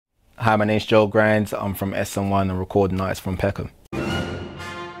Hi, my name's Joe Grimes. I'm from SN1 and recording artist from Peckham.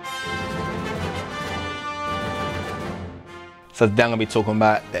 So today I'm going to be talking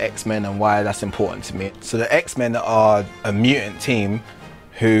about the X-Men and why that's important to me. So the X-Men are a mutant team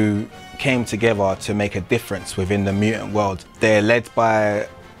who came together to make a difference within the mutant world. They're led by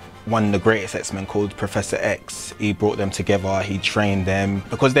one of the greatest X-Men called Professor X. He brought them together, he trained them.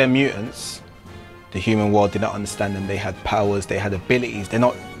 Because they're mutants, the human world did not understand them. They had powers, they had abilities. They're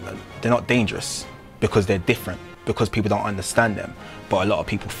not dangerous because they're different, because people don't understand them. But a lot of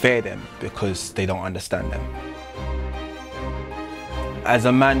people fear them because they don't understand them. As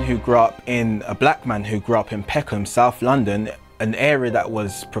a man who grew up a black man who grew up in Peckham, South London, an area that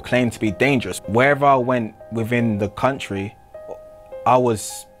was proclaimed to be dangerous. Wherever I went within the country, I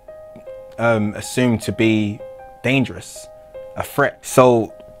was assumed to be dangerous, a threat.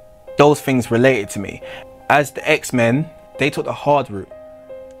 So those things related to me. As the X-Men, they took the hard route.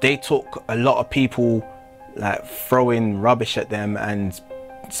 They took a lot of people like throwing rubbish at them and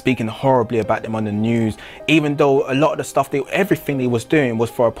speaking horribly about them on the news, even though a lot of the stuff, everything they was doing was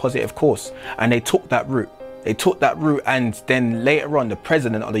for a positive course. And they took that route. They took that route, and then later on the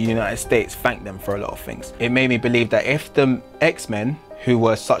President of the United States thanked them for a lot of things. It made me believe that if the X-Men, who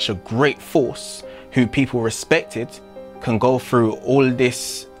were such a great force, who people respected, can go through all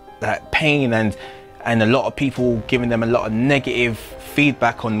this pain and a lot of people giving them a lot of negative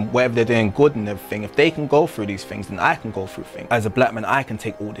feedback on whether they're doing good and everything, if they can go through these things, then I can go through things. As a black man, I can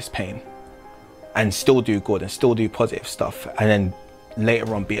take all this pain and still do good and still do positive stuff, and then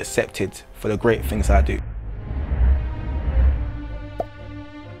later on be accepted for the great things I do.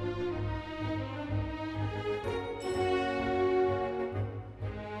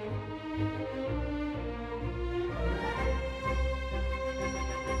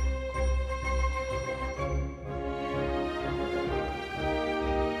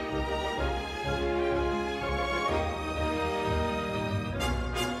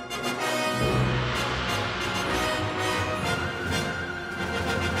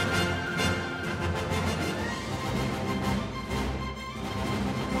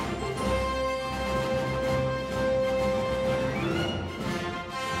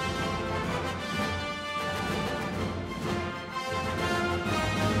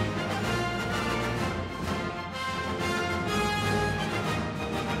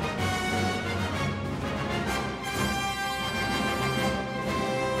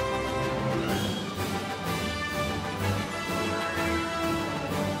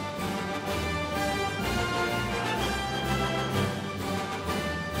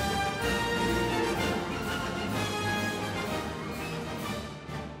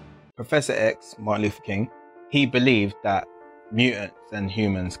 Professor X, Martin Luther King, he believed that mutants and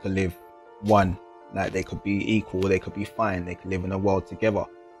humans could live one, like they could be equal, they could be fine, they could live in a world together.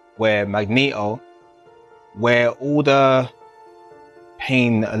 Where Magneto, where all the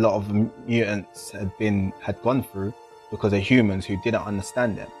pain a lot of mutants had gone through because of humans who didn't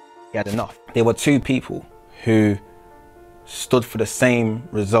understand them, he had enough. There were two people who stood for the same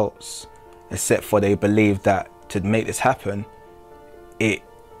results, except for they believed that to make this happen, it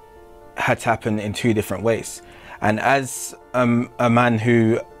had to happen in two different ways. And as a man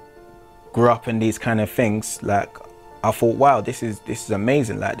who grew up in these kind of things, like, I thought, wow, this is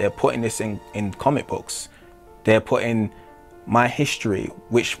amazing. Like, they're putting this in comic books. They're putting my history,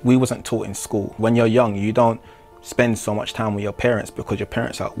 which we wasn't taught in school. When you're young, you don't spend so much time with your parents because your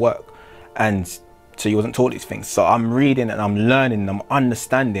parents are at work, and so you wasn't taught these things. So I'm reading and I'm learning and I'm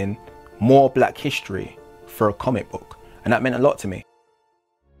understanding more black history for a comic book, and that meant a lot to me.